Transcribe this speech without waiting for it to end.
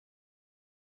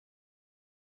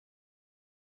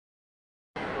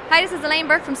Hi, this is Elaine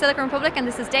Burke from Silicon Republic, and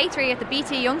this is day 3 at the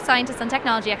BT Young Scientists and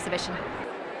Technology exhibition.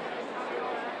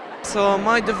 So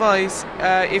my device,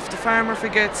 if the farmer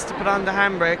forgets to put on the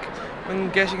handbrake when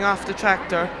getting off the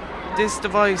tractor, this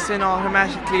device then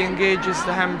automatically engages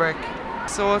the handbrake.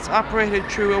 So it's operated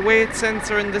through a weight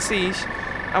sensor in the seat,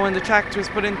 and when the tractor is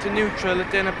put into neutral, it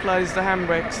then applies the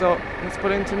handbrake. So it's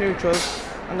put into neutral,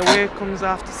 and the weight comes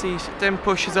off the seat, it then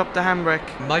pushes up the handbrake.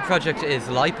 My project is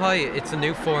LiPi. It's a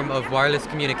new form of wireless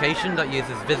communication that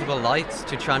uses visible lights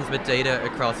to transmit data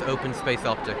across open space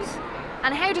optics.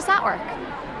 And how does that work?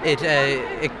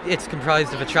 It's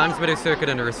comprised of a transmitter circuit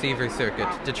and a receiver circuit.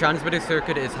 The transmitter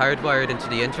circuit is hardwired into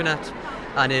the internet,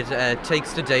 and it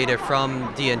takes the data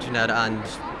from the internet and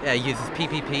uses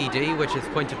PPPD, which is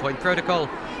point-to-point protocol,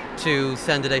 to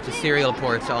send the data to serial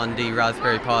port on the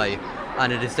Raspberry Pi.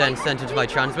 And it is then sent into my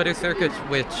transmitter circuit,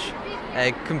 which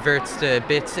converts the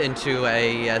bits into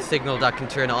a signal that can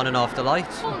turn on and off the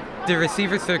light. The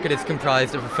receiver circuit is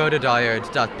comprised of a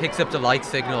photodiode that picks up the light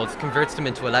signals, converts them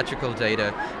into electrical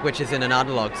data, which is in an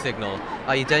analog signal.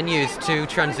 I then use 2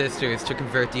 transistors to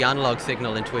convert the analog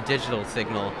signal into a digital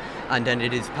signal, and then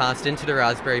it is passed into the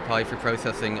Raspberry Pi for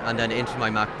processing and then into my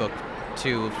MacBook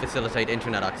to facilitate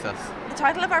internet access. The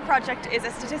title of our project is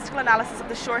a statistical analysis of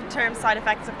the short-term side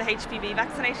effects of the HPV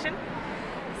vaccination.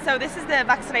 So this is the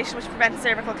vaccination which prevents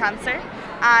cervical cancer,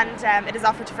 and it is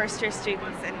offered to first-year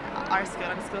students in our school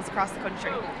and schools across the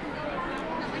country.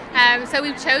 So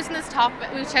we've chosen this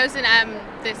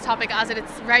topic. As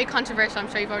it's very controversial. I'm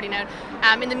sure you've already known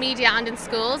in the media and in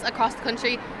schools across the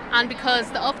country, and because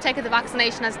the uptake of the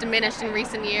vaccination has diminished in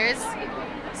recent years.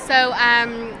 So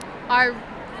our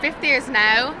 5th years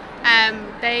now,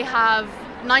 they have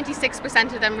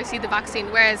 96% of them received the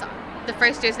vaccine, whereas the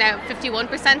first years now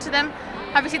 51% of them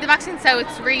have received the vaccine. So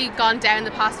it's really gone down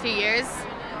the past few years.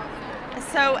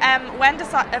 So when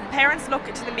parents look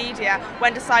to the media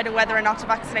when deciding whether or not to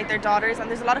vaccinate their daughters, and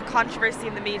there's a lot of controversy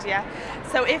in the media.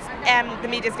 So if the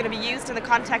media is going to be used in the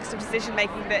context of decision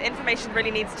making, the information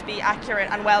really needs to be accurate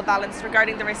and well balanced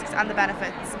regarding the risks and the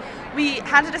benefits. We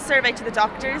handed a survey to the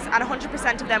doctors, and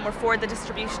 100% of them were for the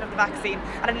distribution of the vaccine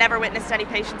and had never witnessed any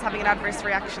patients having an adverse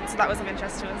reaction, so that was of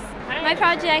interest to us. My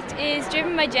project is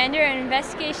driven by gender and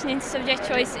investigation into subject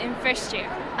choice in first year.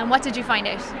 And what did you find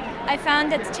out? I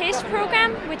found that the TASTE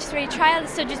programme, which is where you trial the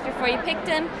subjects before you pick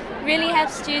them, really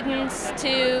helps students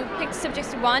to pick the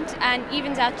subjects they want and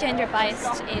evens out gender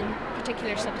bias in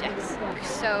particular subjects.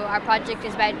 So our project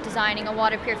is about designing a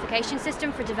water purification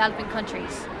system for developing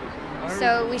countries.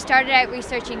 So we started out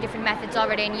researching different methods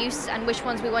already in use and which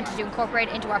ones we wanted to incorporate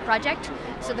into our project.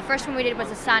 So the first one we did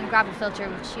was a sand gravel filter,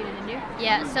 which you didn't do.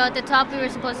 Yeah, so at the top we were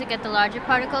supposed to get the larger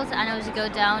particles and it was to go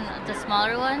down the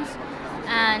smaller ones.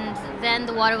 And then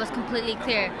the water was completely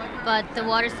clear, but the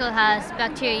water still has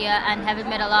bacteria and heavy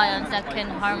metal ions that can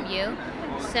harm you.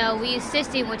 So we use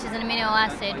cysteine, which is an amino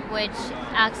acid which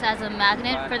acts as a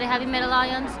magnet for the heavy metal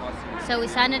ions. So we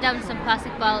sanded down some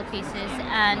plastic bottle pieces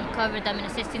and covered them in a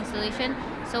cysteine solution.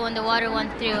 So when the water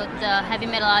went through, the heavy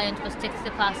metal ions would stick to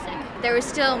the plastic. There are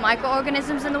still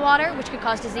microorganisms in the water which could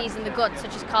cause disease in the gut,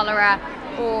 such as cholera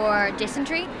or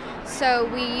dysentery. So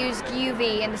we used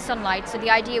UV in the sunlight. So the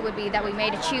idea would be that we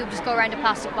made a tube just go around a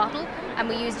plastic bottle, and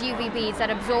we used UV beads that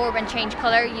absorb and change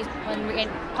colour when we're in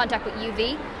contact with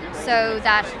UV, so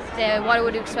that the water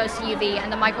would be exposed to UV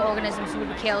and the microorganisms would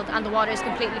be killed and the water is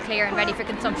completely clear and ready for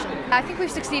consumption. I think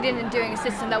we've succeeded in doing a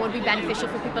system that would be beneficial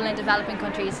for people in developing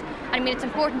countries. I mean, it's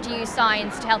important to use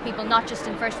science to help people not just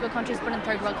in first world countries but in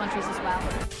third world countries as well.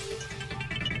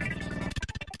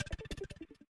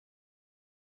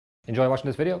 Enjoy watching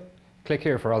this video? Click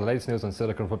here for all the latest news on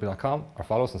siliconrepublic.com or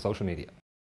follow us on social media.